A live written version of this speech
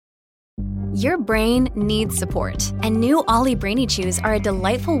Your brain needs support, and new Ollie Brainy Chews are a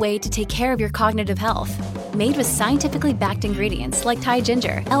delightful way to take care of your cognitive health. Made with scientifically backed ingredients like Thai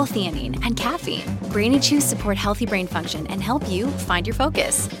ginger, L-theanine, and caffeine, Brainy Chews support healthy brain function and help you find your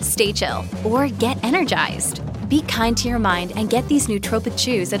focus, stay chill, or get energized. Be kind to your mind and get these nootropic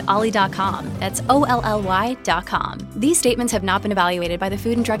chews at ollie.com. That's OLLY.com. These statements have not been evaluated by the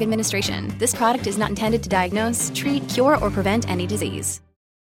Food and Drug Administration. This product is not intended to diagnose, treat, cure, or prevent any disease.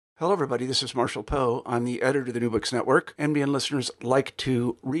 Hello, everybody. This is Marshall Poe. I'm the editor of the New Books Network. NBN listeners like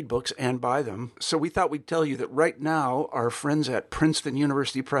to read books and buy them. So we thought we'd tell you that right now, our friends at Princeton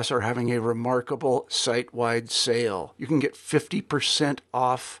University Press are having a remarkable site-wide sale. You can get 50%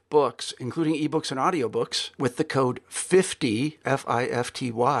 off books, including ebooks and audiobooks, with the code 50,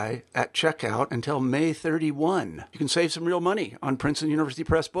 F-I-F-T-Y, at checkout until May 31. You can save some real money on Princeton University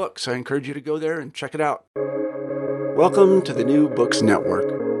Press books. I encourage you to go there and check it out. Welcome to the New Books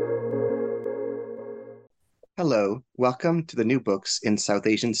Network. Hello, welcome to the New Books in South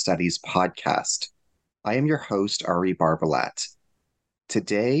Asian Studies podcast. I am your host, Ari Barbalat.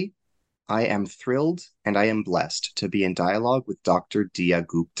 Today, I am thrilled and I am blessed to be in dialogue with Dr. Diya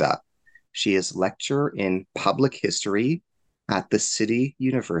Gupta. She is lecturer in public history at the City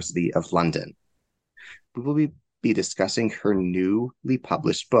University of London. We will be discussing her newly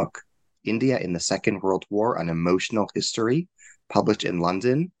published book, India in the Second World War, An Emotional History, published in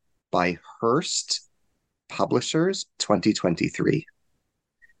London by Hearst Publishers 2023.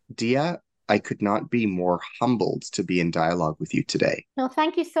 Diya, I could not be more humbled to be in dialogue with you today. No,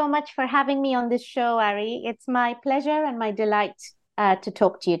 thank you so much for having me on this show, Ari. It's my pleasure and my delight to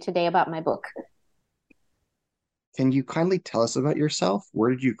talk to you today about my book. Can you kindly tell us about yourself? Where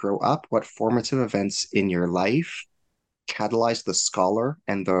did you grow up? What formative events in your life catalyzed the scholar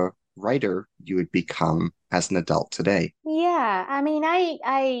and the writer you would become as an adult today? Yeah, I mean,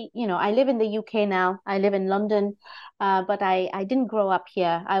 I live in the UK now. I live in London, but I didn't grow up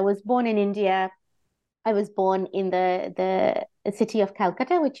here. I was born in India. I was born in the city of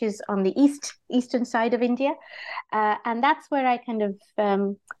Calcutta, which is on the eastern side of India, and that's where I kind of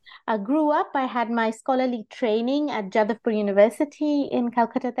grew up. I had my scholarly training at Jadavpur University in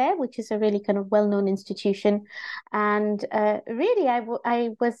Calcutta there, which is a really kind of well-known institution. And really, I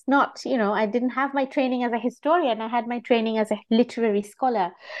was not, I didn't have my training as a historian. I had my training as a literary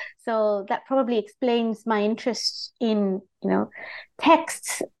scholar. So that probably explains my interest in,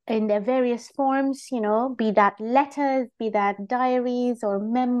 texts in their various forms, be that letters, be that diaries or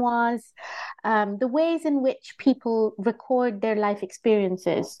memoirs, the ways in which people record their life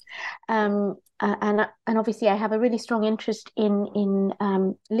experiences. And obviously I have a really strong interest in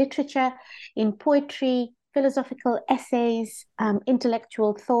literature, in poetry, philosophical essays,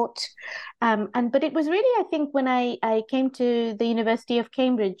 intellectual thought. But it was really, I think, when I came to the University of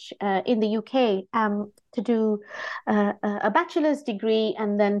Cambridge in the UK to do a bachelor's degree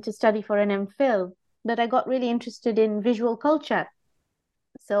and then to study for an MPhil, that I got really interested in visual culture.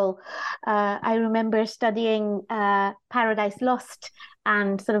 So I remember studying Paradise Lost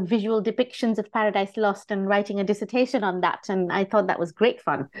and sort of visual depictions of Paradise Lost and writing a dissertation on that. And I thought that was great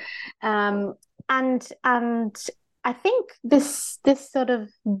fun. And I think this sort of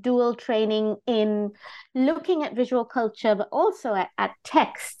dual training in looking at visual culture, but also at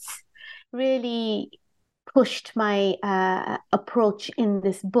texts, really pushed my approach in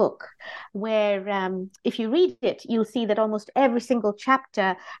this book, where if you read it, you'll see that almost every single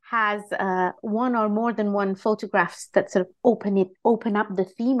chapter has one or more than one photographs that sort of open up the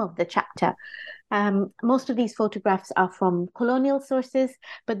theme of the chapter. Most of these photographs are from colonial sources,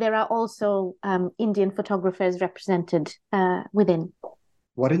 but there are also Indian photographers represented within.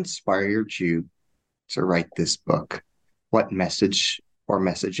 What inspired you to write this book? What message or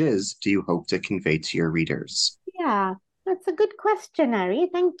messages do you hope to convey to your readers? Yeah, that's a good question, Ari.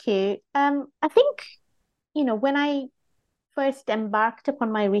 Thank you. I think, when I first embarked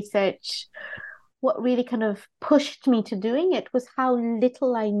upon my research, what really kind of pushed me to doing it was how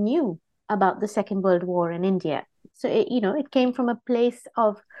little I knew about the Second World War in India. So, it came from a place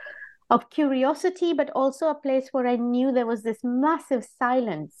of curiosity, but also a place where I knew there was this massive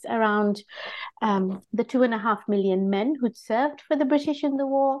silence around the 2.5 million men who'd served for the British in the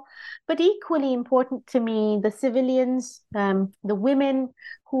war. But equally important to me, the civilians, the women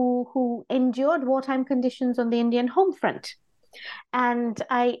who endured wartime conditions on the Indian home front. And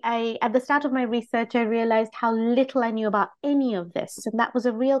I at the start of my research, I realized how little I knew about any of this. And that was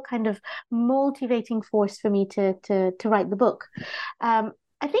a real kind of motivating force for me to write the book.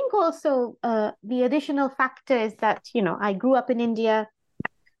 I think also the additional factor is that, I grew up in India.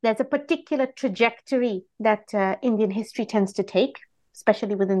 There's a particular trajectory that Indian history tends to take.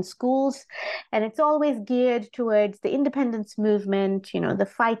 especially within schools. And it's always geared towards the independence movement,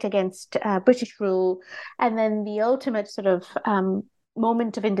 the fight against British rule, and then the ultimate sort of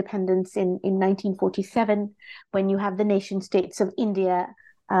moment of independence in 1947, when you have the nation states of India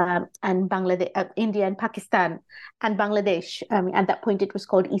and Bangladesh, India and Pakistan and Bangladesh. At that point, it was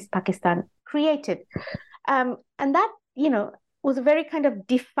called East Pakistan, created. And that, was a very kind of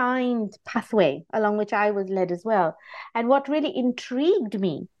defined pathway along which I was led as well. And what really intrigued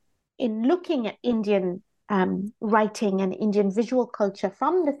me in looking at Indian writing and Indian visual culture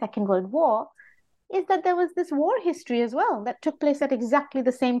from the Second World War is that there was this war history as well that took place at exactly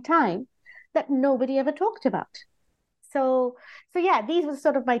the same time that nobody ever talked about. So yeah, these were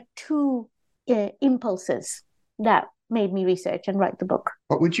sort of my two impulses that made me research and write the book.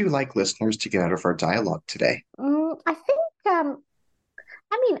 What would you like listeners to get out of our dialogue today? I think,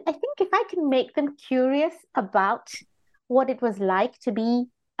 I think if I can make them curious about what it was like to be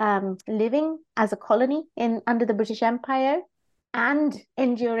living as a colony under the British Empire and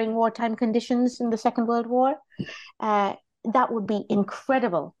enduring wartime conditions in the Second World War, that would be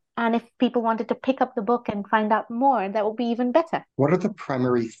incredible. And if people wanted to pick up the book and find out more, that would be even better. What are the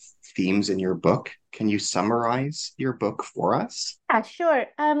primary themes in your book? Can you summarize your book for us? Yeah, sure.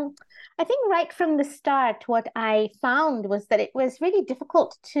 I think right from the start, what I found was that it was really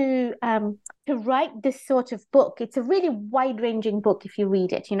difficult to write this sort of book. It's a really wide-ranging book if you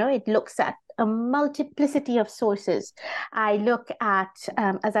read it. It looks at a multiplicity of sources. I look at,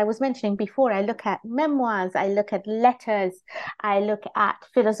 as I was mentioning before, I look at memoirs, I look at letters, I look at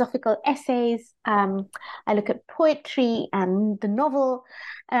philosophical essays, I look at poetry and the novel.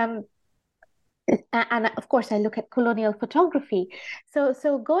 And of course, I look at colonial photography.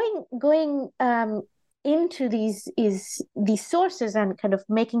 So going into these sources and kind of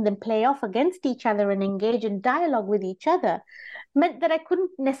making them play off against each other and engage in dialogue with each other meant that I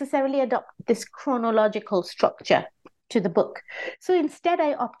couldn't necessarily adopt this chronological structure to the book. So instead,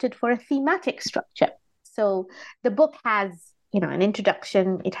 I opted for a thematic structure. So the book has, an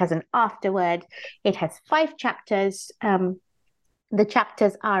introduction. It has an afterword. It has 5 chapters. The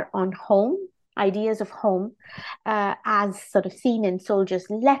chapters are on home. Ideas of home, as sort of seen in soldiers'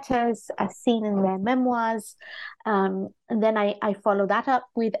 letters, as seen in their memoirs. And then I follow that up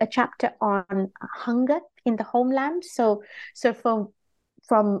with a chapter on hunger in the homeland. So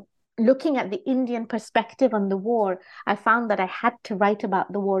from looking at the Indian perspective on the war, I found that I had to write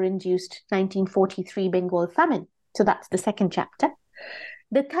about the war-induced 1943 Bengal famine. So that's the second chapter.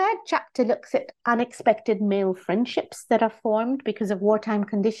 The third chapter looks at unexpected male friendships that are formed because of wartime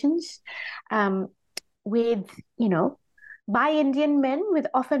conditions, with, by Indian men, with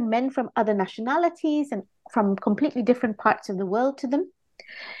often men from other nationalities and from completely different parts of the world to them.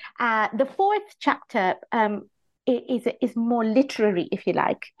 The fourth chapter is more literary, if you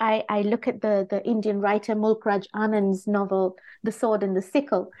like. I look at the Indian writer Mulk Raj Anand's novel, The Sword and the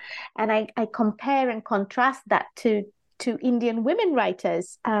Sickle, and I compare and contrast that to Indian women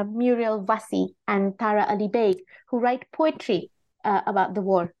writers, Muriel Vasi and Tara Ali Beg, who write poetry about the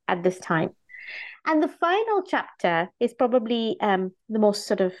war at this time. And the final chapter is probably the most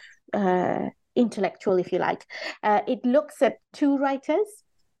sort of intellectual, if you like. It looks at 2 writers,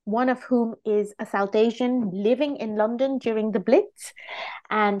 one of whom is a South Asian living in London during the Blitz.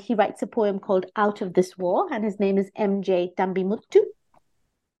 And he writes a poem called Out of This War, and his name is M.J. Tambimuttu.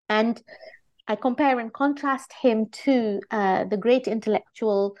 And I compare and contrast him to the great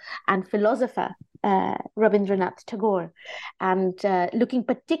intellectual and philosopher Rabindranath Tagore, and looking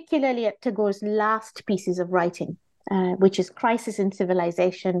particularly at Tagore's last pieces of writing, which is Crisis in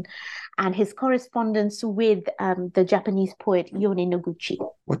Civilization and his correspondence with the Japanese poet Yone Noguchi.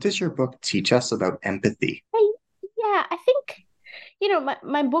 What does your book teach us about empathy? I think,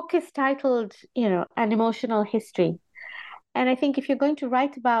 my book is titled, An Emotional History. And I think if you're going to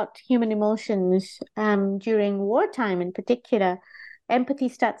write about human emotions during wartime in particular, empathy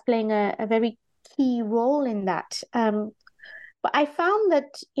starts playing a very key role in that. But I found that,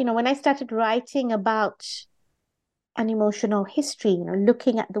 when I started writing about an emotional history,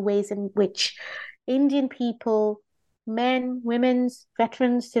 looking at the ways in which Indian people, men, women,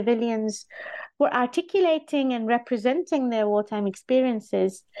 veterans, civilians, were articulating and representing their wartime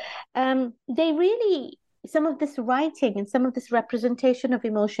experiences, they really... some of this writing and some of this representation of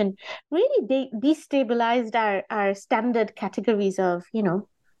emotion really destabilized our standard categories of,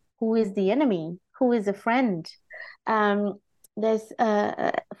 who is the enemy, who is a friend.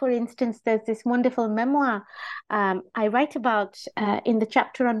 For instance, there's this wonderful memoir I write about in the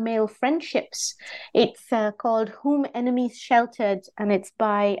chapter on male friendships. It's called Whom Enemies Sheltered, and it's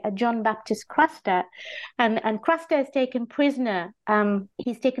by John Baptist Craster. And Craster is taken prisoner.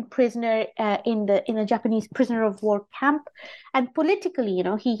 He's taken prisoner in a Japanese prisoner of war camp, and politically,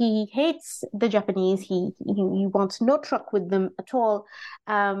 he hates the Japanese. He wants no truck with them at all.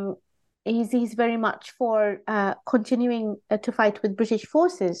 He's very much for continuing to fight with British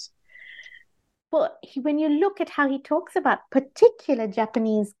forces. But when you look at how he talks about particular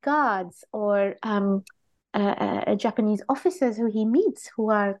Japanese guards or Japanese officers who he meets, who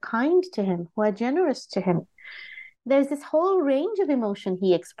are kind to him, who are generous to him, there's this whole range of emotion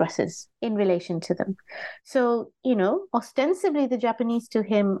he expresses in relation to them. So, ostensibly the Japanese to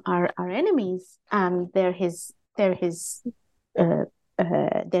him are enemies. They're his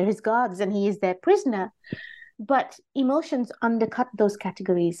guards and he is their prisoner. But emotions undercut those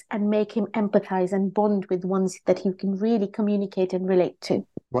categories and make him empathize and bond with ones that he can really communicate and relate to.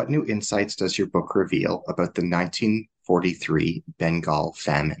 What new insights does your book reveal about the 1943 Bengal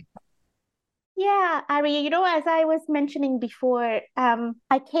famine? Yeah, Ari, as I was mentioning before,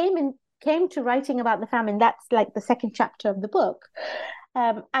 I came to writing about the famine. That's like the second chapter of the book.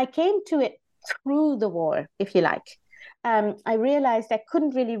 I came to it through the war, if you like. I realized I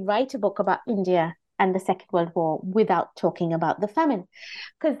couldn't really write a book about India and the Second World War without talking about the famine,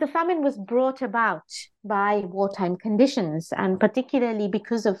 because the famine was brought about by wartime conditions, and particularly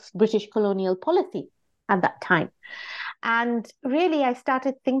because of British colonial policy at that time. And really, I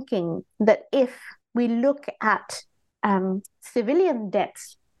started thinking that if we look at civilian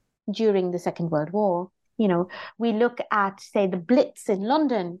deaths during the Second World War, we look at, say, the Blitz in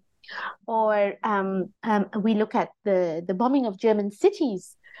London, or we look at the bombing of German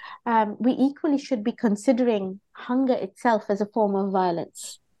cities, we equally should be considering hunger itself as a form of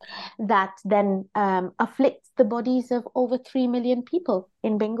violence that then afflicts the bodies of over 3 million people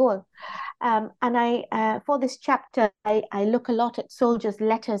in Bengal. And for this chapter, I look a lot at soldiers'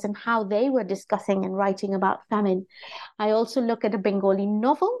 letters and how they were discussing and writing about famine. I also look at a Bengali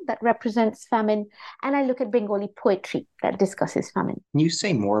novel that represents famine, and I look at Bengali poetry that discusses famine. Can you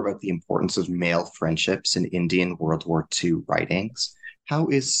say more about the importance of male friendships in Indian World War II writings? How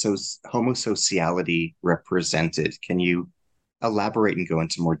is homosociality represented? Can you elaborate and go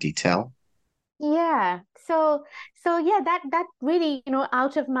into more detail? Yeah. So yeah, that really,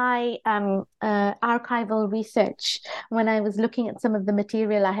 out of my archival research, when I was looking at some of the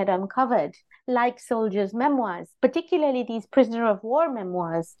material I had uncovered, like soldiers' memoirs, particularly these prisoner of war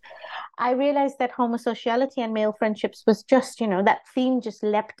memoirs, I realized that homosociality and male friendships was just, that theme just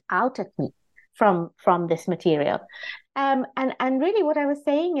leapt out at me from this material. And really what I was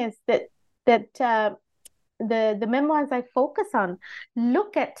saying is that the memoirs I focus on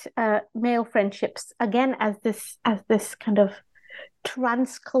look at male friendships again as this kind of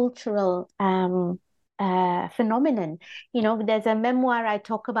transcultural phenomenon. There's a memoir I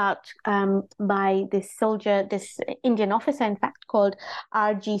talk about by this soldier, this Indian officer, in fact, called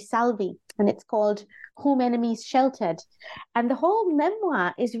R.G. Salvi, and it's called Whom Enemies Sheltered. And the whole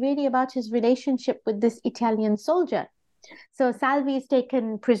memoir is really about his relationship with this Italian soldier. So Salvi is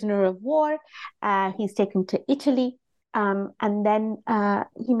taken prisoner of war. He's taken to Italy. And then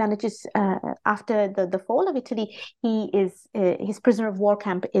he manages, after the fall of Italy, his prisoner of war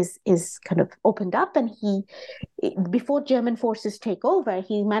camp is kind of opened up, and before German forces take over,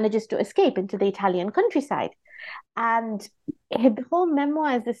 he manages to escape into the Italian countryside. And the whole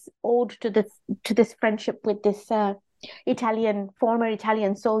memoir is this ode to this friendship with this former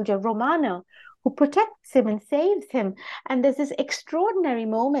Italian soldier Romano, who protects him and saves him. And there's this extraordinary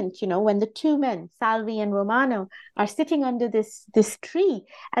moment, when the two men, Salvi and Romano, are sitting under this tree,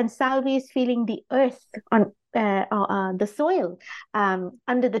 and Salvi is feeling the earth on the soil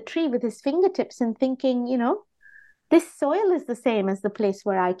under the tree with his fingertips and thinking, this soil is the same as the place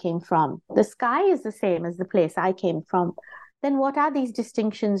where I came from. The sky is the same as the place I came from. Then what are these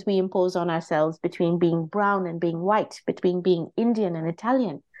distinctions we impose on ourselves between being brown and being white, between being Indian and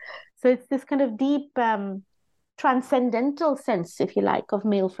Italian? So it's this kind of deep transcendental sense, if you like, of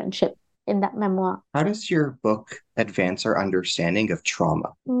male friendship in that memoir. How does your book advance our understanding of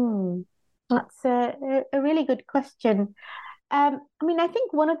trauma? That's a really good question. I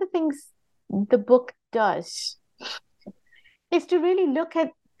think one of the things the book does is to really look at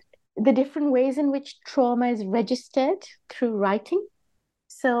the different ways in which trauma is registered through writing.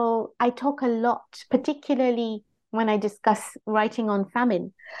 So I talk a lot, particularly when I discuss writing on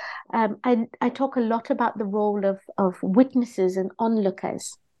famine, I talk a lot about the role of witnesses and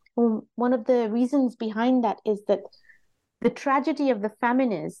onlookers. One of the reasons behind that is that the tragedy of the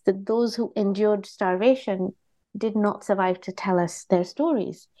famine is that those who endured starvation did not survive to tell us their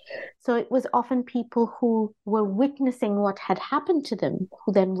stories. So it was often people who were witnessing what had happened to them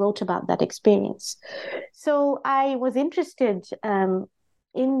who then wrote about that experience. So I was interested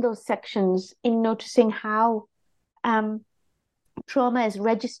in those sections in noticing how trauma is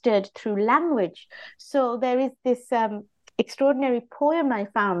registered through language. So there is this extraordinary poem I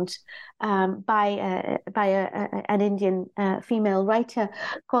found by an Indian female writer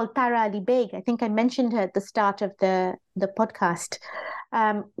called Tara Ali Beg. I think I mentioned her at the start of the podcast,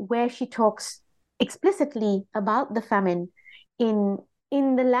 where she talks explicitly about the famine in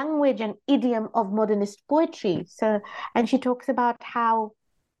the language and idiom of modernist poetry. So, and she talks about how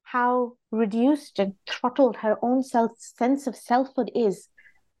reduced and throttled her own sense of selfhood is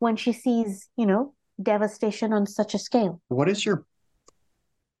when she sees, devastation on such a scale. What is your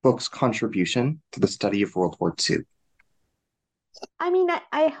book's contribution to the study of World War II? I mean,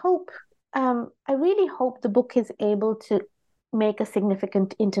 I hope, I really hope the book is able to make a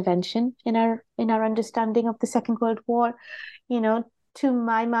significant intervention in our understanding of the Second World War. To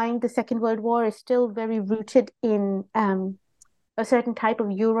my mind, the Second World War is still very rooted in a certain type of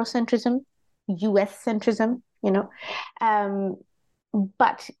Eurocentrism, US centrism,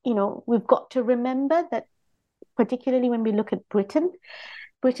 but, we've got to remember that, particularly when we look at Britain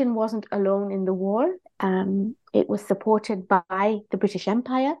wasn't alone in the war. It was supported by the British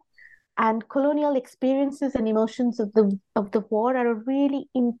Empire, and colonial experiences and emotions of the war are a really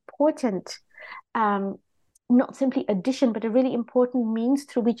important, not simply addition, but a really important means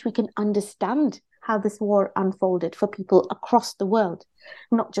through which we can understand how this war unfolded for people across the world,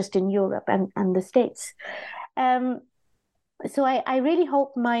 not just in Europe and the States. So I really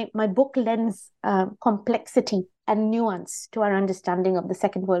hope my book lends complexity and nuance to our understanding of the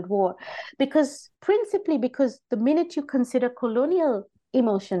Second World War, principally because the minute you consider colonial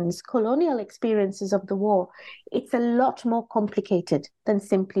emotions, colonial experiences of the war, it's a lot more complicated than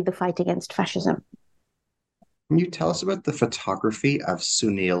simply the fight against fascism. Can you tell us about the photography of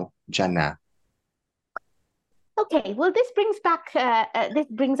Sunil Jana? Okay, well, this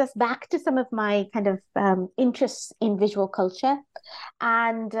brings us back to some of my kind of interests in visual culture,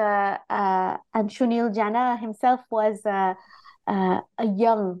 and Sunil Jana himself was a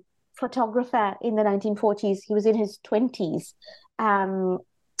young photographer in the 1940s. He was in his 20s, and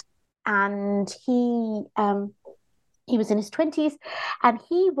he was in his 20s, and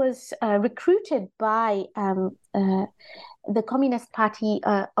he was recruited by the Communist Party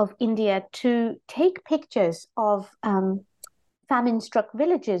of India to take pictures of famine-struck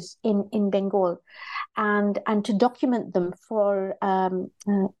villages in Bengal and to document them for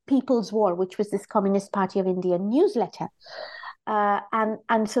People's War, which was this Communist Party of India newsletter.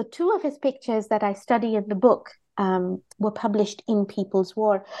 And so two of his pictures that I study in the book were published in People's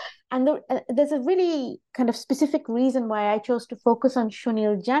War. And there's a really kind of specific reason why I chose to focus on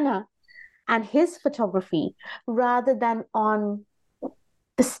Sunil Jana and his photography rather than on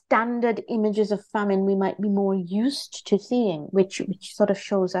the standard images of famine we might be more used to seeing, which sort of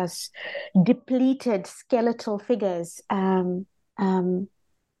shows us depleted skeletal figures who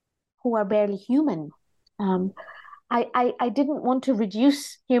are barely human. I didn't want to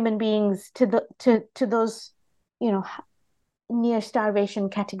reduce human beings to those, near starvation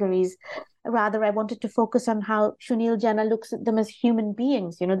categories. Rather, I wanted to focus on how Sunil Jana looks at them as human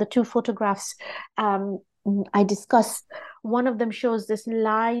beings. The two photographs I discuss, one of them shows this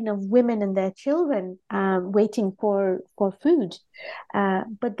line of women and their children waiting for food,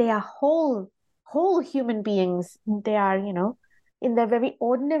 but they are whole human beings. They are, in their very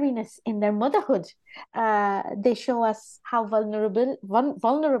ordinariness, in their motherhood. They show us how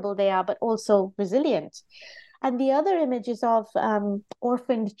vulnerable they are, but also resilient. And the other image is of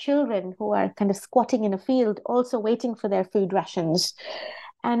orphaned children who are kind of squatting in a field, also waiting for their food rations.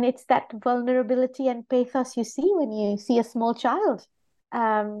 And it's that vulnerability and pathos you see when you see a small child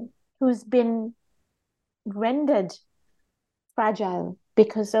who's been rendered fragile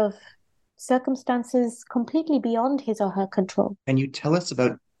because of circumstances completely beyond his or her control. Can you tell us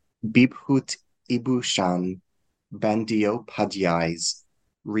about Bibhut Ibhushan Bandyopadhyay's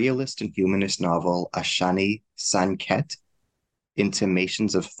realist and humanist novel Ashani Sanket,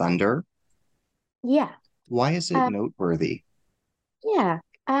 Intimations of Thunder? Yeah. Why is it noteworthy? Yeah.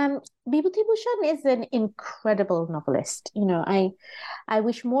 Bibhuti Bhushan is an incredible novelist. I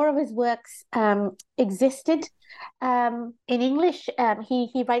wish more of his works existed in English.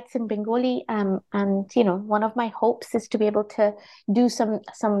 He writes in Bengali, and one of my hopes is to be able to do some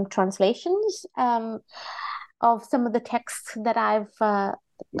translations of some of the texts that I've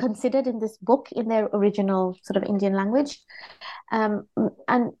considered in this book in their original sort of Indian language. And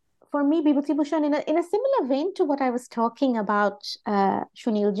for me, Bibhuti Bhushan, in a similar vein to what I was talking about,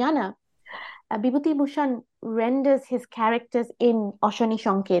 Shunil Jana, Bibhuti Bhushan renders his characters in Oshani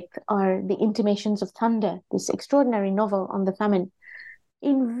Shanket, or The Intimations of Thunder, this extraordinary novel on the famine,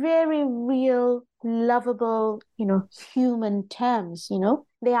 in very real, lovable, human terms.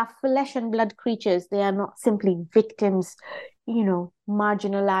 They are flesh and blood creatures. They are not simply victims,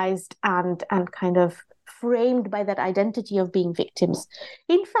 marginalized and kind of framed by that identity of being victims.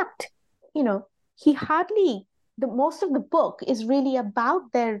 In fact, he hardly, the most of the book is really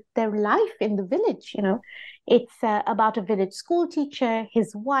about their life in the village. It's about a village school teacher,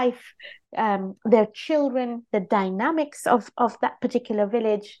 his wife, their children, the dynamics of that particular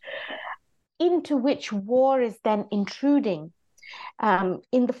village, into which war is then intruding,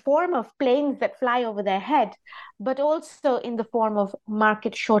 in the form of planes that fly over their head, but also in the form of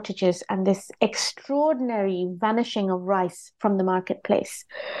market shortages and this extraordinary vanishing of rice from the marketplace.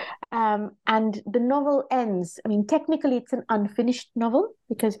 And the novel ends, I mean, technically it's an unfinished novel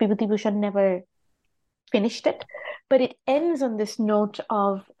because Bibhuti Bhushan never finished it, but it ends on this note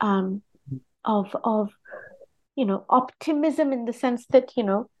of optimism, in the sense that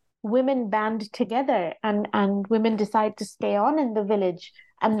women band together and women decide to stay on in the village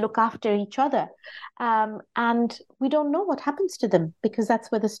and look after each other, and we don't know what happens to them because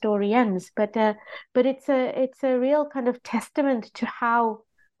that's where the story ends. But it's a real kind of testament to how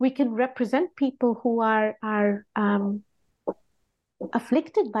we can represent people who are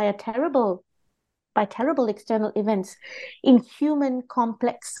afflicted by terrible external events in human,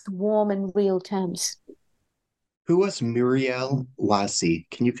 complex, warm, and real terms. Who was Muriel Wasi?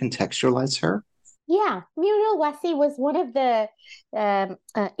 Can you contextualize her? Yeah, Muriel Wasi was one of the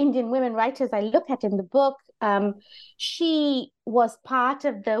Indian women writers I look at in the book. She was part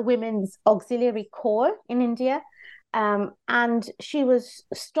of the Women's Auxiliary Corps in India, and she was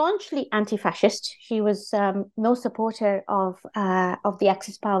staunchly anti-fascist. She was no supporter of the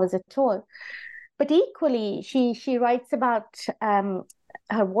Axis powers at all. But equally, she writes about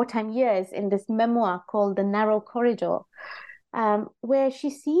her wartime years in this memoir called The Narrow Corridor, where she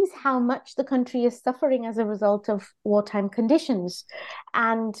sees how much the country is suffering as a result of wartime conditions.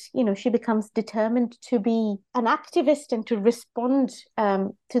 And, she becomes determined to be an activist and to respond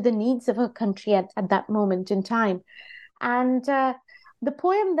to the needs of her country at that moment in time. And the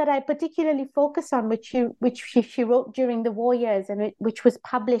poem that I particularly focus on, which she wrote during the war years and which was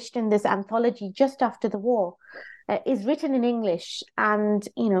published in this anthology just after the war, is written in English. And,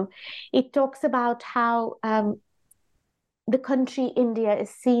 it talks about how the country India is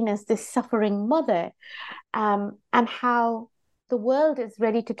seen as this suffering mother, and how the world is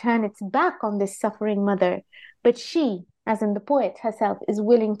ready to turn its back on this suffering mother. But she, as in the poet herself, is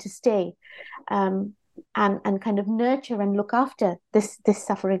willing to stay and kind of nurture and look after this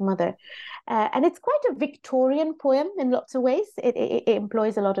suffering mother. And it's quite a Victorian poem in lots of ways. It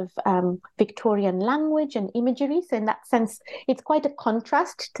employs a lot of Victorian language and imagery. So in that sense, it's quite a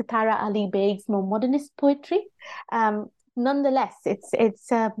contrast to Tara Ali Beg's more modernist poetry. Nonetheless,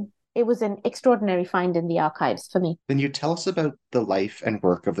 it was an extraordinary find in the archives for me. Then you tell us about the life and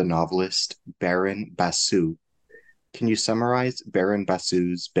work of the novelist Baron Basu. Can you summarize Baron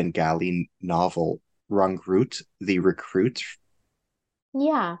Basu's Bengali novel, Rangroot, the Recruit?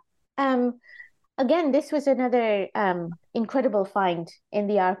 Yeah. Again, this was another incredible find in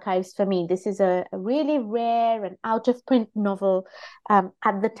the archives for me. This is a really rare and out-of-print novel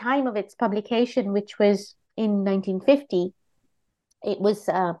at the time of its publication, which was in 1950. It was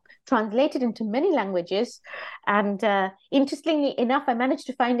translated into many languages. And interestingly enough, I managed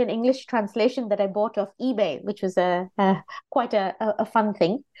to find an English translation that I bought off eBay, which was quite a fun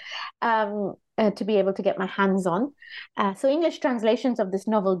thing to be able to get my hands on. So English translations of this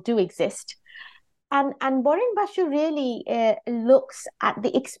novel do exist. And Baron Basu really looks at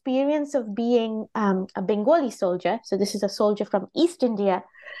the experience of being a Bengali soldier. So this is a soldier from East India,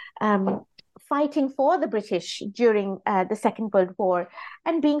 fighting for the British during the Second World War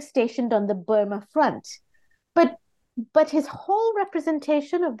and being stationed on the Burma front. But his whole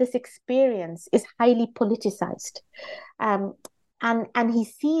representation of this experience is highly politicized. And he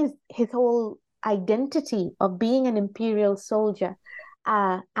sees his whole identity of being an imperial soldier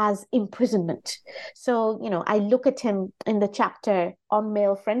as imprisonment. So, I look at him in the chapter on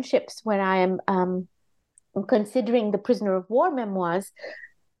male friendships, where I am considering the prisoner of war memoirs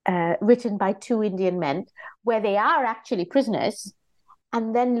written by two Indian men, where they are actually prisoners,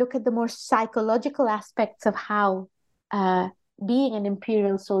 and then look at the more psychological aspects of how being an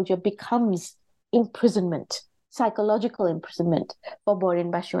imperial soldier becomes imprisonment. psychological imprisonment for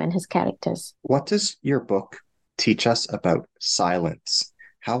Borin Bashu and his characters. What does your book teach us about silence?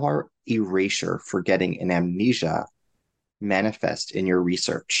 How are erasure, forgetting, and amnesia manifest in your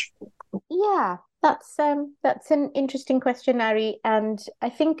research? Yeah, that's an interesting question, Ari, and I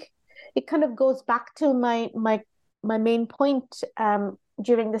think it kind of goes back to my main point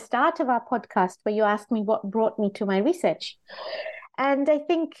during the start of our podcast, where you asked me what brought me to my research. And I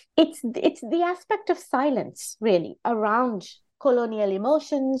think it's the aspect of silence, really, around colonial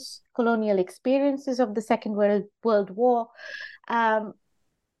emotions, colonial experiences of the Second World War, um,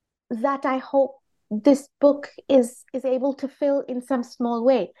 that I hope this book is able to fill in some small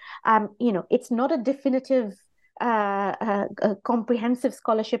way. It's not a definitive, a comprehensive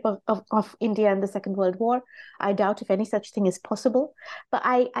scholarship of India and the Second World War. I doubt if any such thing is possible. But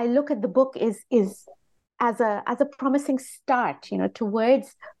I look at the book is as a promising start,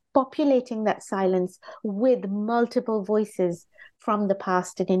 towards populating that silence with multiple voices from the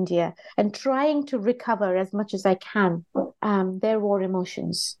past in India and trying to recover as much as I can their war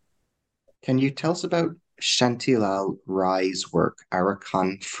emotions. Can you tell us about Shantilal Rai's work,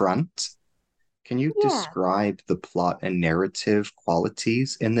 Arakan Front? Can you Yeah, describe the plot and narrative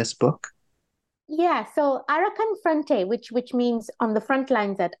qualities in this book? yeah. So Arakan Fronte, which means on the front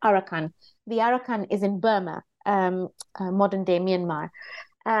lines at Arakan. The Arakan is in Burma, modern day Myanmar.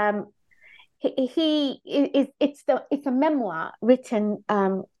 Um, he is it's a memoir written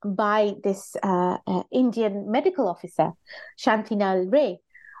by this Indian medical officer, Shantinal Ray,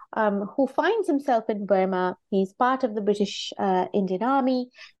 who finds himself in Burma. He's part of the British Indian Army,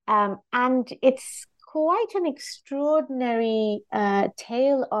 and it's quite an extraordinary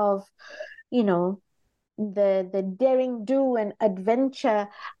tale of, you know, the daring do and adventure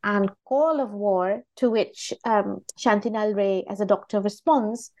and call of war to which Shantinal Ray, as a doctor,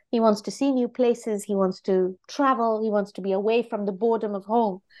 responds. He wants to see new places, he wants to travel, he wants to be away from the boredom of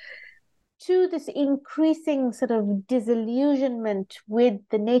home, to this increasing sort of disillusionment with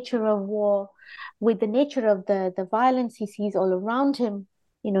the nature of war, with the nature of the violence he sees all around him.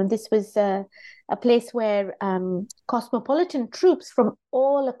 This was a place where cosmopolitan troops from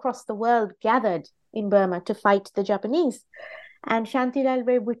all across the world gathered in Burma to fight the Japanese. And Shantilal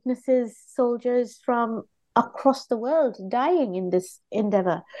Ray witnesses soldiers from across the world dying in this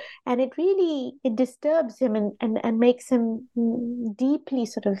endeavor. And it disturbs him and makes him deeply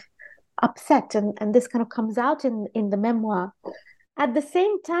sort of upset. And this kind of comes out in the memoir. At the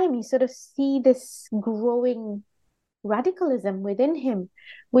same time, you sort of see this growing radicalism within him,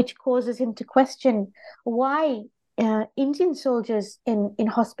 which causes him to question why Indian soldiers in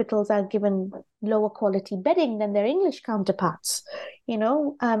hospitals are given lower quality bedding than their English counterparts.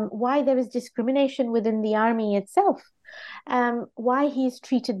 Why there is discrimination within the army itself. Why he's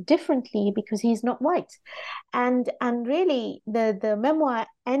treated differently because he's not white. And really, the memoir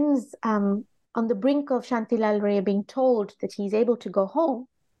ends on the brink of Shantilal Ray being told that he's able to go home.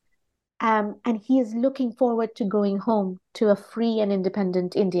 And he is looking forward to going home to a free and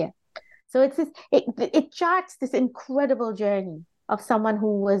independent India. So it charts this incredible journey of someone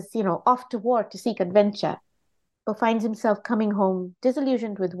who was, off to war to seek adventure, but finds himself coming home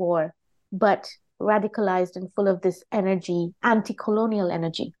disillusioned with war, but radicalized and full of this energy, anti-colonial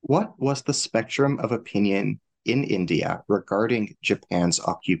energy. What was the spectrum of opinion in India regarding Japan's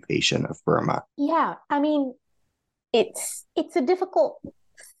occupation of Burma? Yeah, I mean, it's a difficult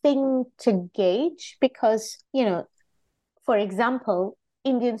thing to gauge because, for example,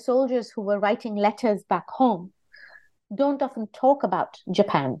 Indian soldiers who were writing letters back home don't often talk about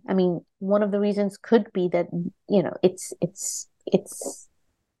Japan. I mean, one of the reasons could be that, it's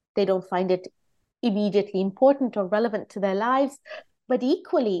they don't find it immediately important or relevant to their lives, but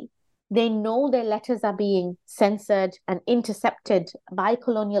equally, they know their letters are being censored and intercepted by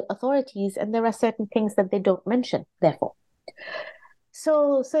colonial authorities, and there are certain things that they don't mention, therefore.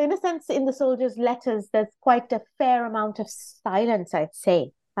 So in a sense, in the soldiers' letters, there's quite a fair amount of silence, I'd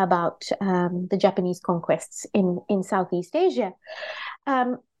say, about the Japanese conquests in Southeast Asia.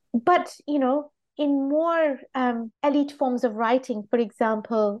 But, in more elite forms of writing, for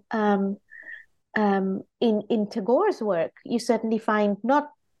example, in Tagore's work, you certainly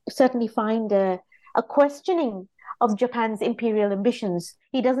find a questioning of Japan's imperial ambitions.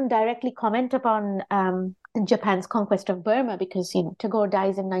 He doesn't directly comment upon Japan's conquest of Burma because, Tagore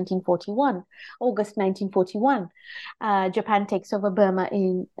dies in 1941, August 1941. Japan takes over Burma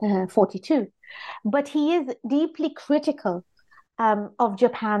in 42. But he is deeply critical of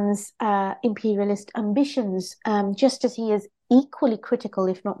Japan's imperialist ambitions, just as he is equally critical,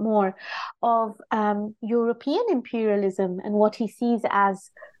 if not more, of European imperialism and what he sees as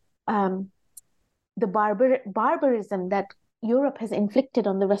the barbarism that Europe has inflicted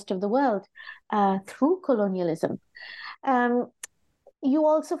on the rest of the world through colonialism. Um, you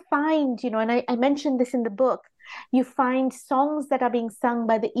also find, and I mentioned this in the book, you find songs that are being sung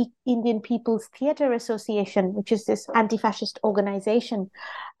by the Indian People's Theatre Association, which is this anti-fascist organization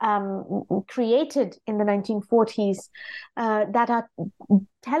created in the 1940s, that are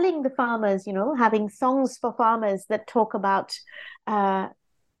telling the farmers, having songs for farmers that talk about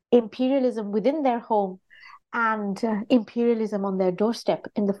imperialism within their home and imperialism on their doorstep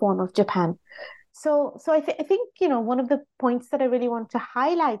in the form of Japan. So I think, one of the points that I really want to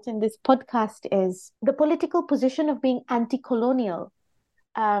highlight in this podcast is the political position of being anti-colonial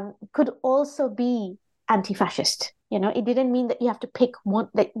could also be anti-fascist. It didn't mean that you have to pick one,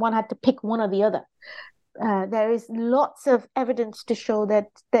 that one had to pick one or the other. There is lots of evidence to show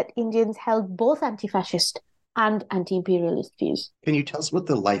that Indians held both anti-fascist and anti-imperialist views. Can you tell us about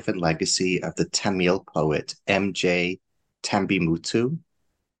the life and legacy of the Tamil poet M.J. Thambimuthu?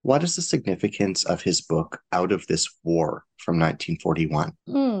 What is the significance of his book Out of This War from 1941?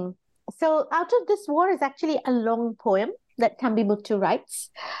 So Out of This War is actually a long poem that Thambimuthu writes.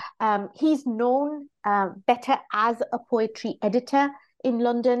 He's known better as a poetry editor in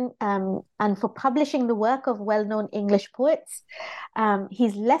London and for publishing the work of well-known English poets.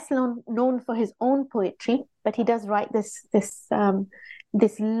 He's less known for his own poetry, but he does write this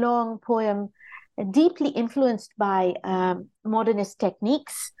long poem deeply influenced by modernist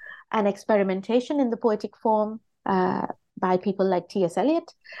techniques and experimentation in the poetic form by people like T.S.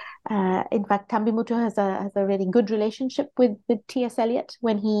 Eliot. In fact, Thambimuthu has a really good relationship with T.S. Eliot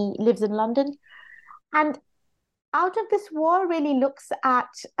when he lives in London. And Out of This War really looks at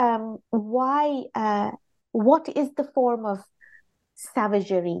what is the form of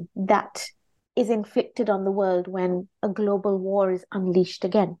savagery that is inflicted on the world when a global war is unleashed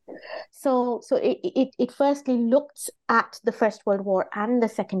again. So it firstly looked at the First World War and the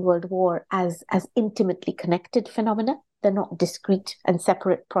Second World War as intimately connected phenomena. They're not discrete and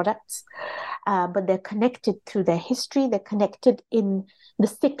separate products, but they're connected through their history. They're connected in the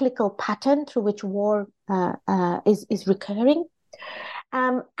cyclical pattern through which war is recurring.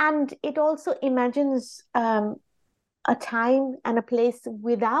 And it also imagines a time and a place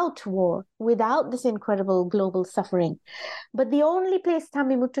without war, without this incredible global suffering. But the only place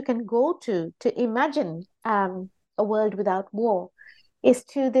Thambimuthu can go to imagine a world without war is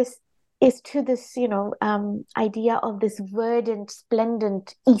to this idea of this verdant,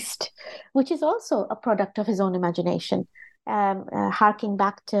 splendid East, which is also a product of his own imagination, harking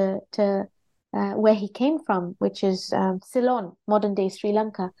back to where he came from, which is Ceylon, modern-day Sri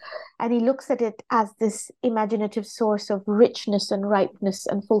Lanka. And he looks at it as this imaginative source of richness and ripeness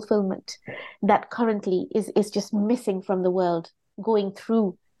and fulfillment that currently is just missing from the world, going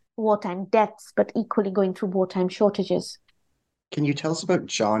through wartime deaths, but equally going through wartime shortages. Can you tell us about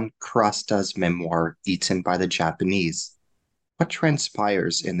John Crasta's memoir, Eaten by the Japanese? What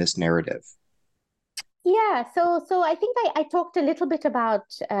transpires in this narrative? Yeah, so I think I talked a little bit about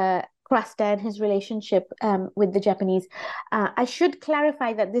Crasta and his relationship with the Japanese. I should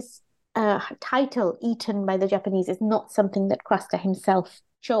clarify that this title, Eaten by the Japanese, is not something that Crasta himself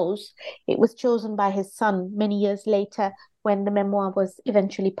chose. It was chosen by his son many years later when the memoir was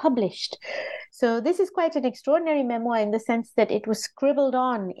eventually published. So this is quite an extraordinary memoir in the sense that it was scribbled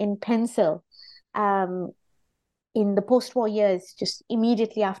on in pencil in the post-war years, just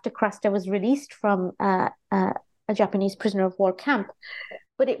immediately after Crasta was released from a Japanese prisoner of war camp.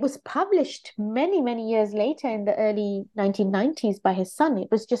 But it was published many, many years later in the early 1990s by his son. It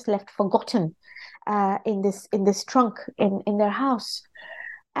was just left forgotten in this trunk in their house.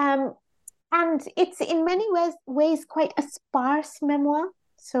 And it's in many ways quite a sparse memoir.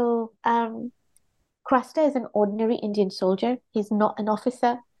 So Crasta is an ordinary Indian soldier. He's not an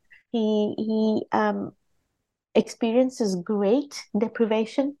officer. He experiences great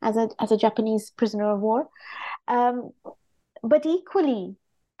deprivation as a Japanese prisoner of war. But equally,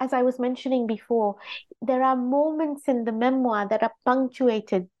 as I was mentioning before, there are moments in the memoir that are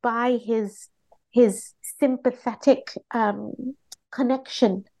punctuated by his sympathetic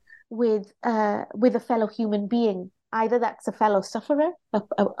connection with a fellow human being. Either that's a fellow sufferer,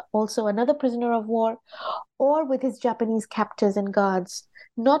 also another prisoner of war, or with his Japanese captors and guards,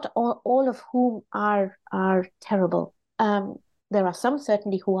 not all of whom are terrible. There are some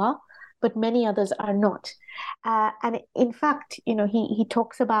certainly who are, but many others are not. And in fact, he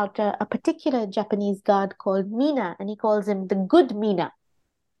talks about a particular Japanese guard called Mina, and he calls him the good Mina.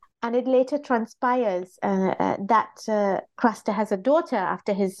 And it later transpires that Crasta has a daughter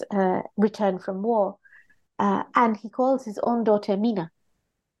after his return from war, and he calls his own daughter Mina.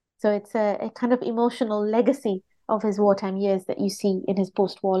 So it's a kind of emotional legacy of his wartime years that you see in his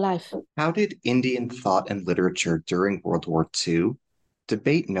post-war life. How did Indian thought and literature during World War II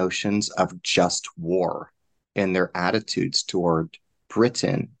debate notions of just war and their attitudes toward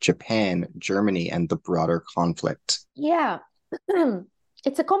Britain, Japan, Germany, and the broader conflict? Yeah.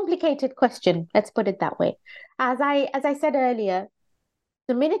 It's a complicated question, let's put it that way. As I said earlier,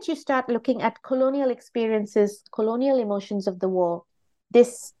 the minute you start looking at colonial experiences, colonial emotions of the war,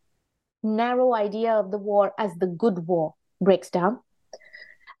 this narrow idea of the war as the good war breaks down.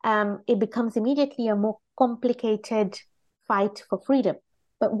 It becomes immediately a more complicated fight for freedom.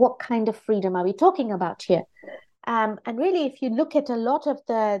 But what kind of freedom are we talking about here? And really, if you look at a lot of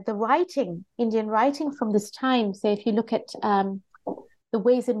the writing, Indian writing from this time, say if you look at the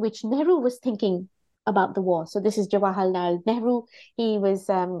ways in which Nehru was thinking about the war. So this is Jawaharlal Nehru. He was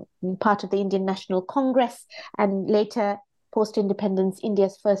part of the Indian National Congress and later, post-independence,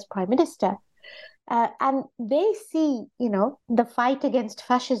 India's first prime minister. And they see, the fight against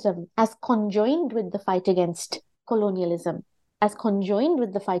fascism as conjoined with the fight against colonialism, as conjoined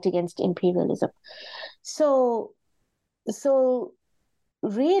with the fight against imperialism. So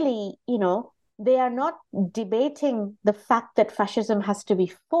really, they are not debating the fact that fascism has to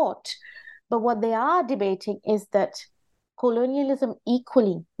be fought, but what they are debating is that colonialism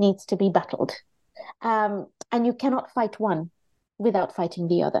equally needs to be battled. And you cannot fight one without fighting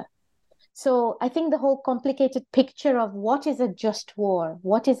the other. So I think the whole complicated picture of what is a just war,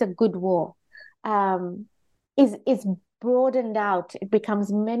 what is a good war, is broadened out. It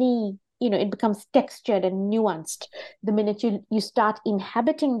becomes it becomes textured and nuanced the minute you start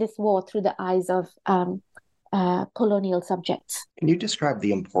inhabiting this war through the eyes of colonial subjects. Can you describe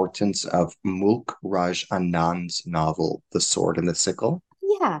the importance of Mulk Raj Anand's novel, The Sword and the Sickle?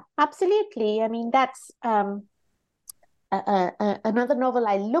 Yeah, absolutely. I mean, that's another novel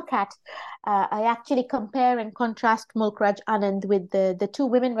I look at. I actually compare and contrast Mulk Raj Anand with the two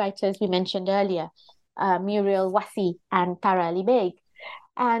women writers we mentioned earlier, Muriel Wasi and Tara Ali Beg.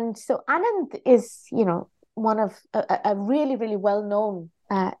 And so Anand is, one of a really, really well-known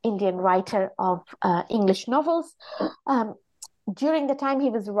Indian writer of English novels. During the time he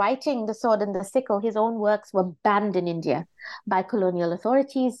was writing The Sword and the Sickle, his own works were banned in India by colonial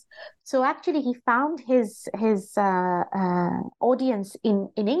authorities. So actually, he found his audience in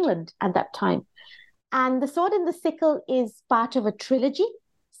England at that time. And The Sword and the Sickle is part of a trilogy.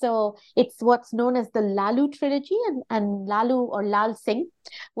 So it's what's known as the Lalu trilogy. And Lalu, or Lal Singh,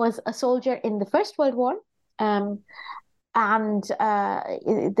 was a soldier in the First World War. And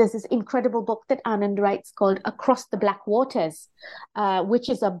there's this incredible book that Anand writes called Across the Black Waters, which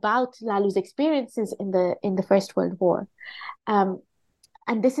is about Lalu's experiences in the First World War. And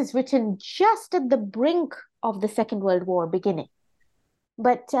this is written just at the brink of the Second World War beginning.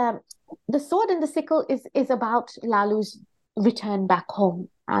 But The Sword and the Sickle is about Lalu's return back home.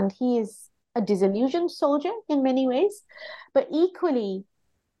 And he is a disillusioned soldier in many ways, but equally,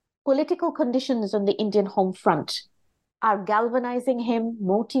 political conditions on the Indian home front are galvanizing him,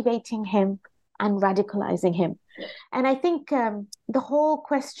 motivating him, and radicalizing him. And I think the whole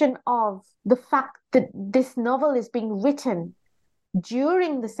question of the fact that this novel is being written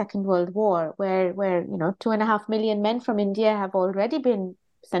during the Second World War, where 2.5 million men from India have already been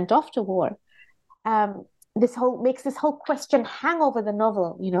sent off to war, makes this whole question hang over the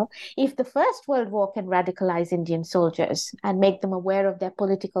novel. If the First World War can radicalize Indian soldiers and make them aware of their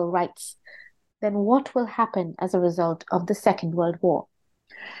political rights, then what will happen as a result of the Second World War?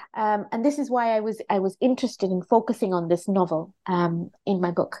 And this is why I was interested in focusing on this novel in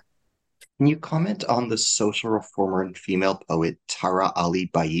my book. Can you comment on the social reformer and female poet Tara Ali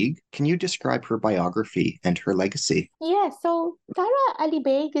Beg? Can you describe her biography and her legacy? Yeah, so Tara Ali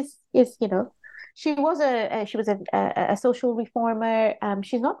Beg is she was a social reformer.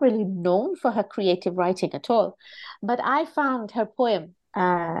 She's not really known for her creative writing at all, but I found her poem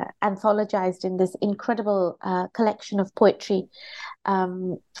anthologized in this incredible collection of poetry.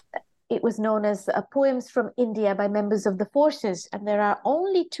 It was known as Poems from India by Members of the Forces, and there are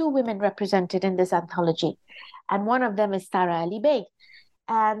only 2 women represented in this anthology, and one of them is Tara Ali Beg.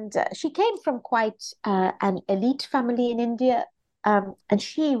 And she came from quite an elite family in India, and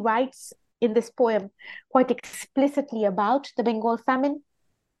she writes in this poem quite explicitly about the Bengal famine.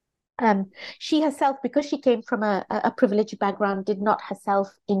 She herself, because she came from a privileged background, did not herself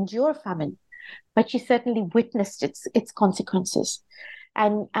endure famine, but she certainly witnessed its consequences.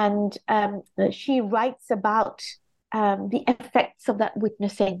 And she writes about the effects of that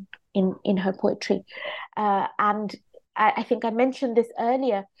witnessing in her poetry. And I think I mentioned this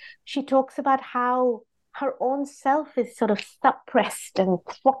earlier. She talks about how her own self is sort of suppressed and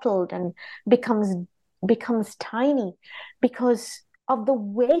throttled and becomes tiny because of the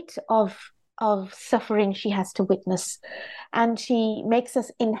weight of suffering she has to witness. And she makes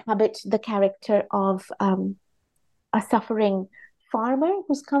us inhabit the character of a suffering farmer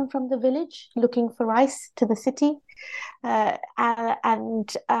who's come from the village looking for rice to the city,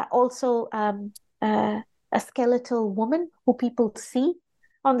 and also a skeletal woman who people see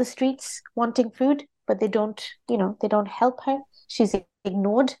on the streets wanting food, but they don't help her. She's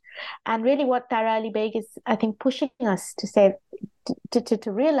ignored. And really what Tara Ali Beg is, I think, pushing us to say,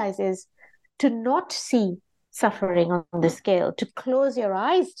 to realize is to not see suffering on the scale, to close your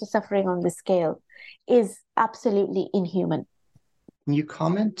eyes to suffering on the scale is absolutely inhuman. Can you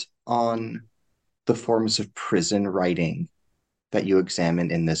comment on the forms of prison writing that you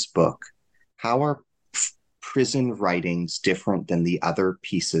examine in this book? How are prison writings different than the other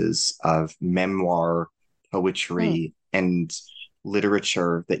pieces of memoir, poetry, and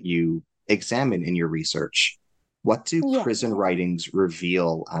literature that you examine in your research? What do prison writings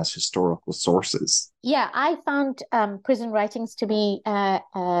reveal as historical sources? Yeah, I found prison writings to be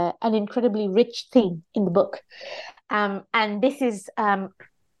an incredibly rich theme in the book. And this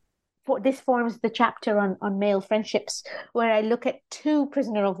forms the chapter on male friendships, where I look at two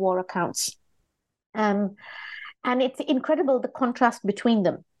prisoner of war accounts. And it's incredible the contrast between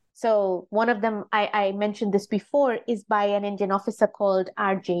them. So one of them, I mentioned this before, is by an Indian officer called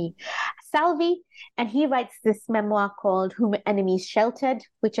R.J. Salvi, and he writes this memoir called Whom Enemies Sheltered,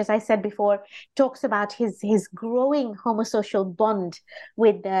 which, as I said before, talks about his growing homosocial bond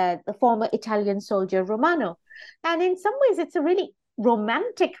with the former Italian soldier Romano. And in some ways, it's a really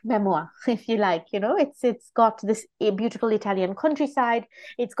romantic memoir, if you like. It's got this beautiful Italian countryside.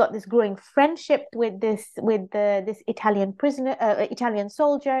 It's got this growing friendship with this Italian prisoner, Italian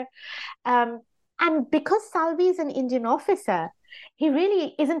soldier, and because Salvi is an Indian officer, he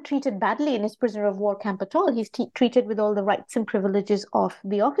really isn't treated badly in his prisoner of war camp at all. He's treated with all the rights and privileges of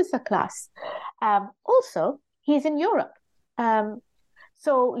the officer class. Also, he's in Europe.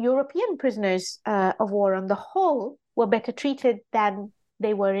 So European prisoners of war on the whole were better treated than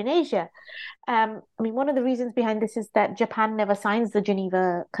they were in Asia. One of the reasons behind this is that Japan never signs the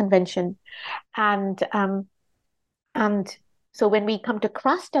Geneva Convention. And so when we come to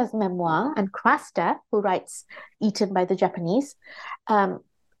Crasta's memoir, and Crasta, who writes Eaten by the Japanese,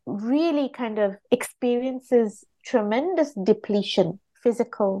 really kind of experiences tremendous depletion,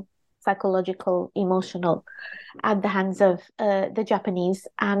 physical, psychological, emotional, at the hands of the Japanese.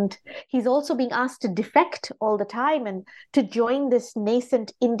 And he's also being asked to defect all the time and to join this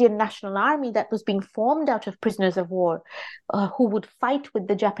nascent Indian National Army that was being formed out of prisoners of war who would fight with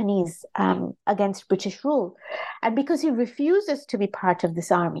the Japanese against British rule. And because he refuses to be part of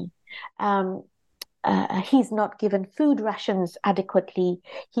this army, he's not given food rations adequately.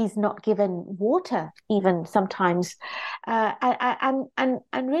 He's not given water, even sometimes, and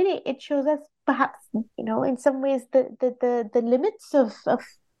really, it shows us perhaps, in some ways, the limits of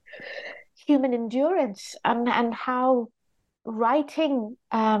human endurance, and how writing.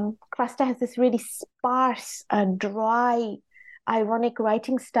 Crasta has this really sparse, dry, ironic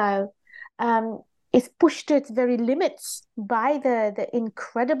writing style. Is pushed to its very limits by the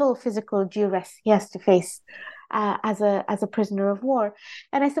incredible physical duress he has to face as a prisoner of war.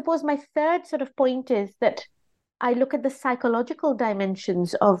 And I suppose my third sort of point is that I look at the psychological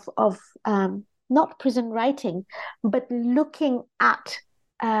dimensions of not prison writing, but looking at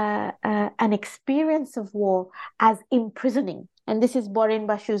an experience of war as imprisoning. And this is Borin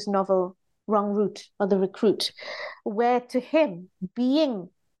Bashu's novel Wrong Route, or The Recruit, where to him, being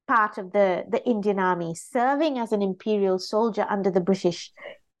part of the Indian army, serving as an imperial soldier under the British,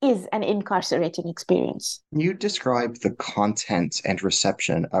 is an incarcerating experience. You describe the content and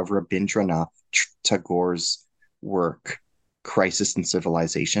reception of Rabindranath Tagore's work, Crisis in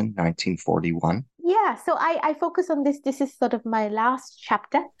Civilization, 1941. Yeah, so I focus on this. This is sort of my last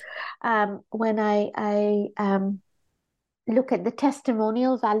chapter, when I look at the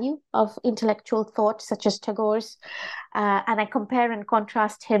testimonial value of intellectual thought, such as Tagore's, and I compare and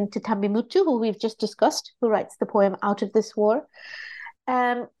contrast him to Thambimutu, who we've just discussed, who writes the poem Out of This War.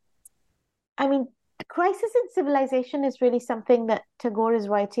 Crisis in Civilization is really something that Tagore is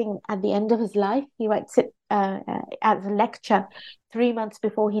writing at the end of his life. He writes it as a lecture 3 months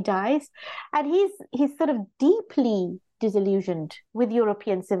before he dies, and he's sort of deeply disillusioned with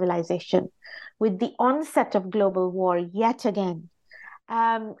European civilization, with the onset of global war yet again.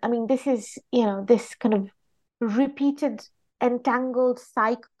 This is, this kind of repeated, entangled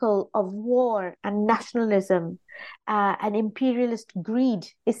cycle of war and nationalism and imperialist greed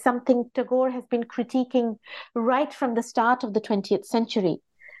is something Tagore has been critiquing right from the start of the 20th century.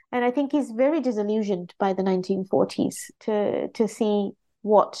 And I think he's very disillusioned by the 1940s to see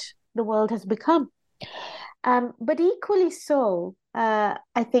what the world has become. But equally so,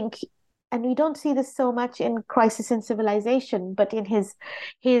 I think, and we don't see this so much in Crisis in Civilization, but in his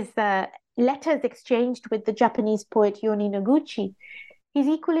letters exchanged with the Japanese poet Yoni Noguchi, he's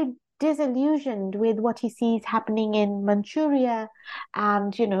equally disillusioned with what he sees happening in Manchuria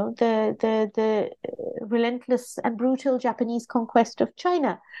and, the relentless and brutal Japanese conquest of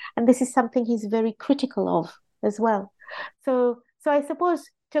China. And this is something he's very critical of as well. So I suppose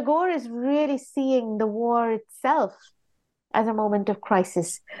Tagore is really seeing the war itself as a moment of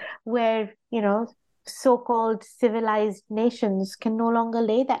crisis where, so-called civilized nations can no longer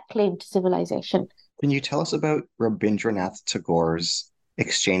lay that claim to civilization. Can you tell us about Rabindranath Tagore's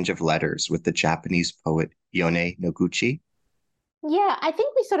exchange of letters with the Japanese poet Yone Noguchi? Yeah, I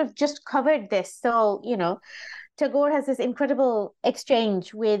think we sort of just covered this. So, Tagore has this incredible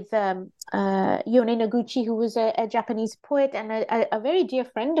exchange with Yone Noguchi, who was a Japanese poet and a very dear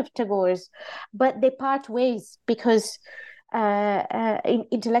friend of Tagore's, but they part ways because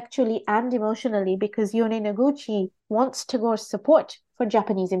intellectually and emotionally, because Yone Noguchi wants Tagore's support for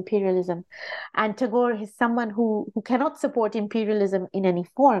Japanese imperialism. And Tagore is someone who cannot support imperialism in any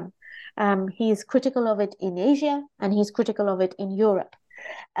form. He is critical of it in Asia and he's critical of it in Europe.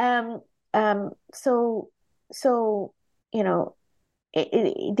 So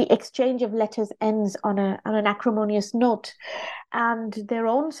the exchange of letters ends on an acrimonious note, and their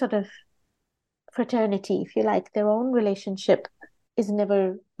own sort of fraternity, if you like, their own relationship is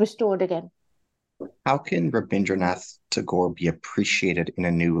never restored again. How can Rabindranath Tagore be appreciated in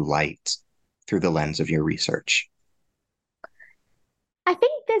a new light through the lens of your research? I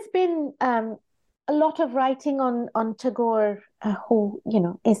think there's been a lot of writing on Tagore, who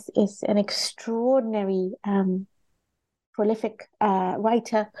is an extraordinary prolific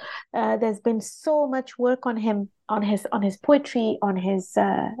writer. There's been so much work on him, on his poetry, on his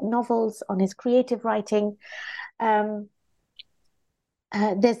novels, on his creative writing.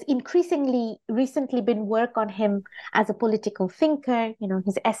 There's increasingly recently been work on him as a political thinker.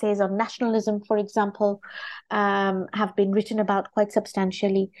 His essays on nationalism, for example, have been written about quite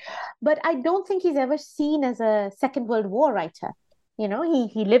substantially. But I don't think he's ever seen as a Second World War writer.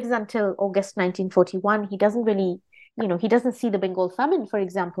 He lives until August 1941. He doesn't really, he doesn't see the Bengal famine, for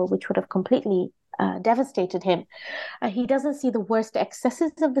example, which would have completely devastated him. He doesn't see the worst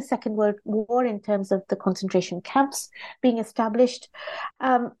excesses of the Second World War in terms of the concentration camps being established.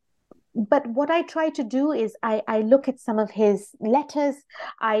 But what I try to do is I look at some of his letters,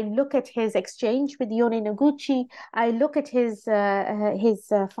 I look at his exchange with Yone Noguchi, I look at his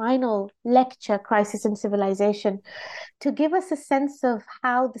final lecture, Crisis in Civilization, to give us a sense of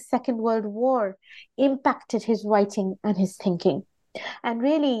how the Second World War impacted his writing and his thinking. And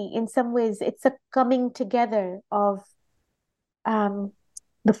really, in some ways, it's a coming together of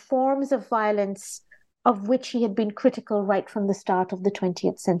the forms of violence of which he had been critical right from the start of the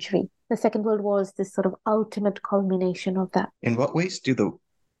 20th century. The Second World War is this sort of ultimate culmination of that. In what ways do the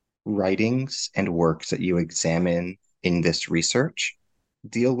writings and works that you examine in this research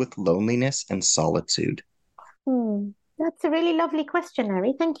deal with loneliness and solitude? That's a really lovely question,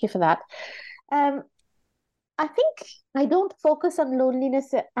 Harry. Thank you for that. I think I don't focus on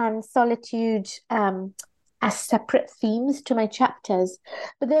loneliness and solitude as separate themes to my chapters,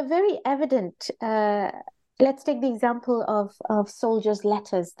 but they're very evident. Let's take the example of soldiers'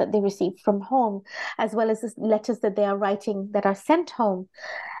 letters that they receive from home, as well as the letters that they are writing that are sent home.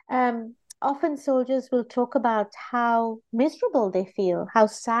 Often soldiers will talk about how miserable they feel, how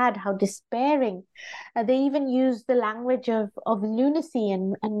sad, how despairing. They even use the language of lunacy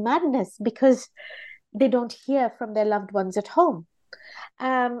and madness because they don't hear from their loved ones at home.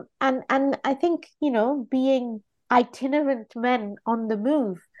 And I think, being itinerant men on the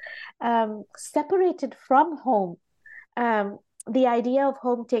move, separated from home, the idea of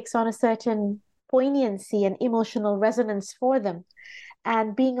home takes on a certain poignancy and emotional resonance for them.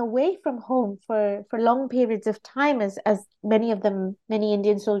 And being away from home for long periods of time, as many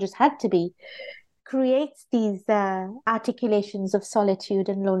Indian soldiers had to be, creates these articulations of solitude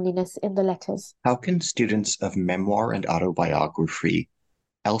and loneliness in the letters. How can students of memoir and autobiography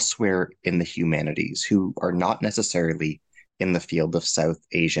elsewhere in the humanities who are not necessarily in the field of South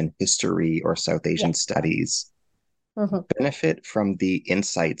Asian history or South Asian studies benefit from the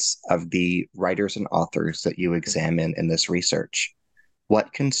insights of the writers and authors that you examine in this research?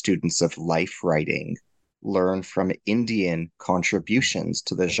 What can students of life writing learn from Indian contributions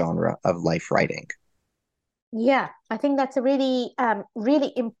to the genre of life writing? Yeah, I think that's a really,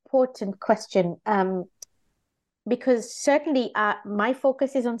 really important question. Because certainly my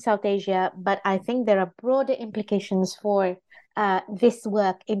focus is on South Asia, but I think there are broader implications for this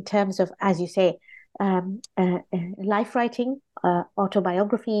work in terms of, as you say, life writing,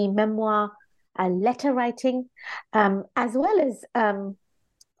 autobiography, memoir, letter writing, as well as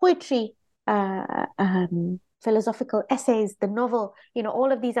poetry, philosophical essays, the novel.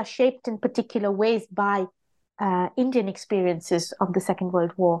 All of these are shaped in particular ways by Indian experiences of the Second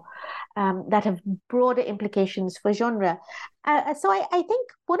World War that have broader implications for genre. So I think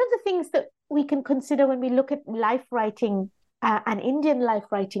one of the things that we can consider when we look at life writing and Indian life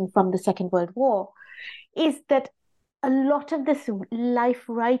writing from the Second World War is that a lot of this life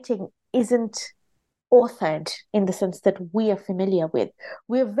writing isn't authored in the sense that we are familiar with.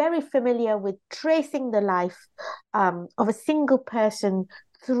 We're very familiar with tracing the life of a single person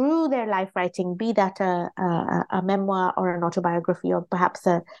through their life writing, be that a memoir or an autobiography or perhaps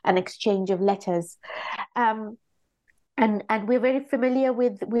an exchange of letters. Um, and we're very familiar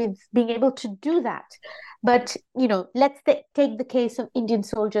with being able to do that. But let's take the case of Indian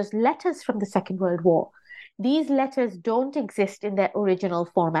soldiers' letters from the Second World War. These letters don't exist in their original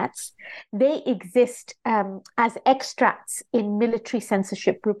formats. They exist as extracts in military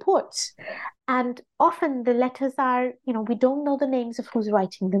censorship reports. And often the letters are, we don't know the names of who's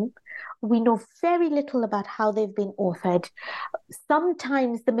writing them. We know very little about how they've been authored.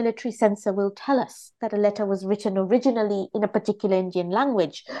 Sometimes the military censor will tell us that a letter was written originally in a particular Indian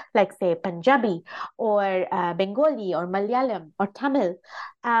language, like, say, Punjabi or Bengali or Malayalam or Tamil.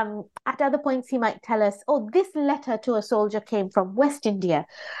 At other points, he might tell us, oh, this letter to a soldier came from West India.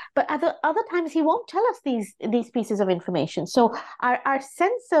 But other times, he won't tell us these pieces of information. So our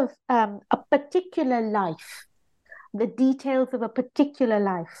sense of a particular life, the details of a particular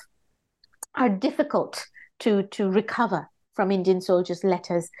life, are difficult to recover from Indian soldiers'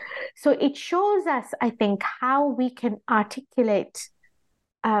 letters. So it shows us, I think, how we can articulate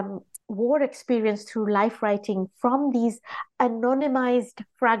war experience through life writing from these anonymized,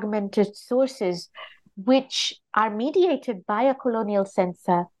 fragmented sources, which are mediated by a colonial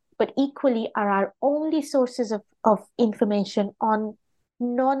censor, but equally are our only sources of information on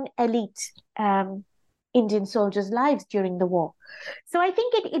non-elite Indian soldiers' lives during the war. So I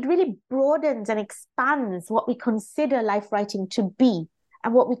think it really broadens and expands what we consider life writing to be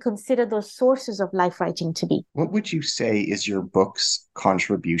and what we consider those sources of life writing to be. What would you say is your book's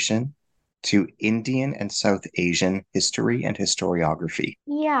contribution to Indian and South Asian history and historiography?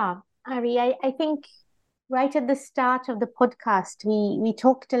 Yeah, Ari, I think right at the start of the podcast, we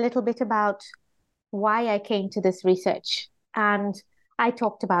talked a little bit about why I came to this research. And I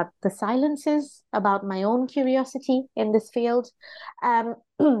talked about the silences, about my own curiosity in this field. And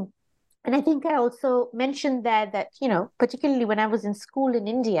I think I also mentioned there that, particularly when I was in school in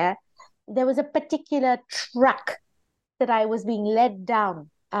India, there was a particular track that I was being led down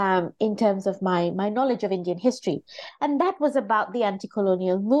in terms of my knowledge of Indian history. And that was about the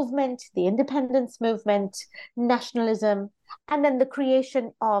anti-colonial movement, the independence movement, nationalism, and then the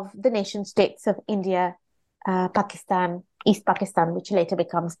creation of the nation states of India, Pakistan, East Pakistan, which later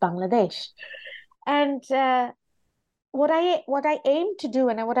becomes Bangladesh. And what I aim to do,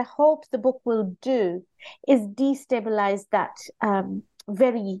 and what I hope the book will do, is destabilize that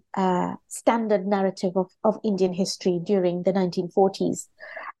very standard narrative of Indian history during the 1940s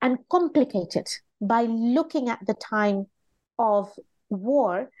and complicate it by looking at the time of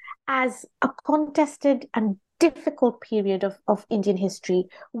war as a contested and difficult period of Indian history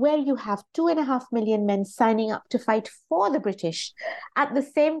where you have 2.5 million men signing up to fight for the British at the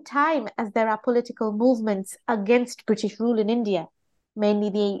same time as there are political movements against British rule in India,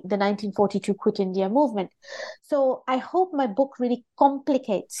 mainly the 1942 Quit India movement. So I hope my book really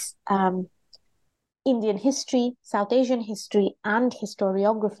complicates Indian history, South Asian history, and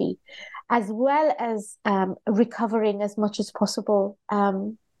historiography, as well as recovering as much as possible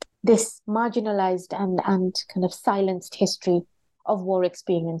this marginalized and kind of silenced history of war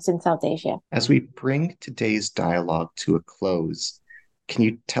experience in South Asia. As we bring today's dialogue to a close, can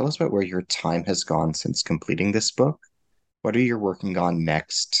you tell us about where your time has gone since completing this book? What are you working on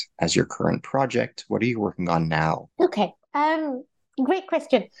next as your current project? What are you working on now? Okay. Great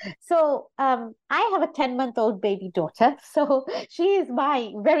question. So I have a 10-month-old baby daughter. So she is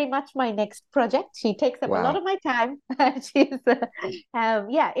very much my next project. She takes up a lot of my time. She's,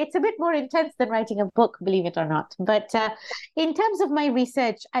 it's a bit more intense than writing a book, believe it or not. But in terms of my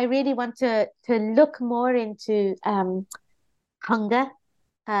research, I really want to look more into hunger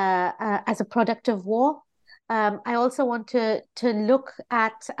as a product of war. I also want to look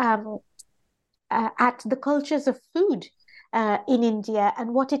at at the cultures of food in India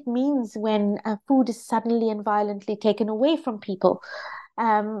and what it means when food is suddenly and violently taken away from people.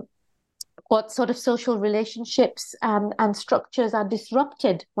 Um, what sort of social relationships and structures are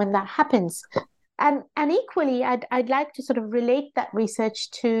disrupted when that happens. And equally, I'd like to sort of relate that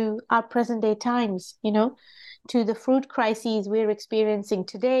research to our present day times, to the food crises we're experiencing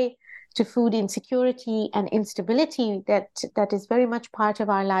today, to food insecurity and instability that is very much part of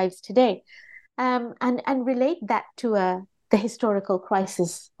our lives today, and relate that to the historical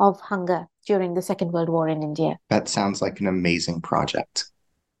crisis of hunger during the Second World War in India. That sounds like an amazing project.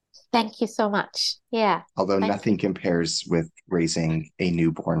 Thank you so much. Yeah. Although nothing compares with raising a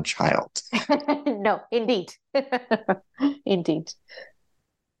newborn child. No, indeed. Indeed.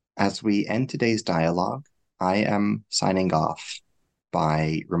 As we end today's dialogue, I am signing off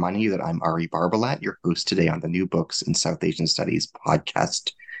by reminding you that I'm Ari Barbalat, your host today on the New Books in South Asian Studies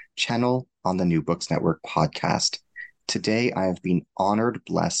podcast channel on the New Books Network podcast. Today, I have been honored,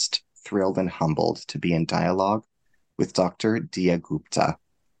 blessed, thrilled, and humbled to be in dialogue with Dr. Diya Gupta.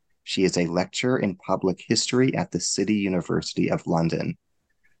 She is a lecturer in public history at the City University of London.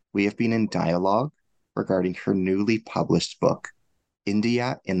 We have been in dialogue regarding her newly published book,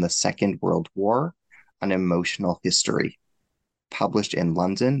 India in the Second World War, An Emotional History, published in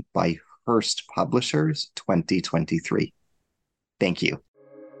London by Hurst Publishers 2023. Thank you.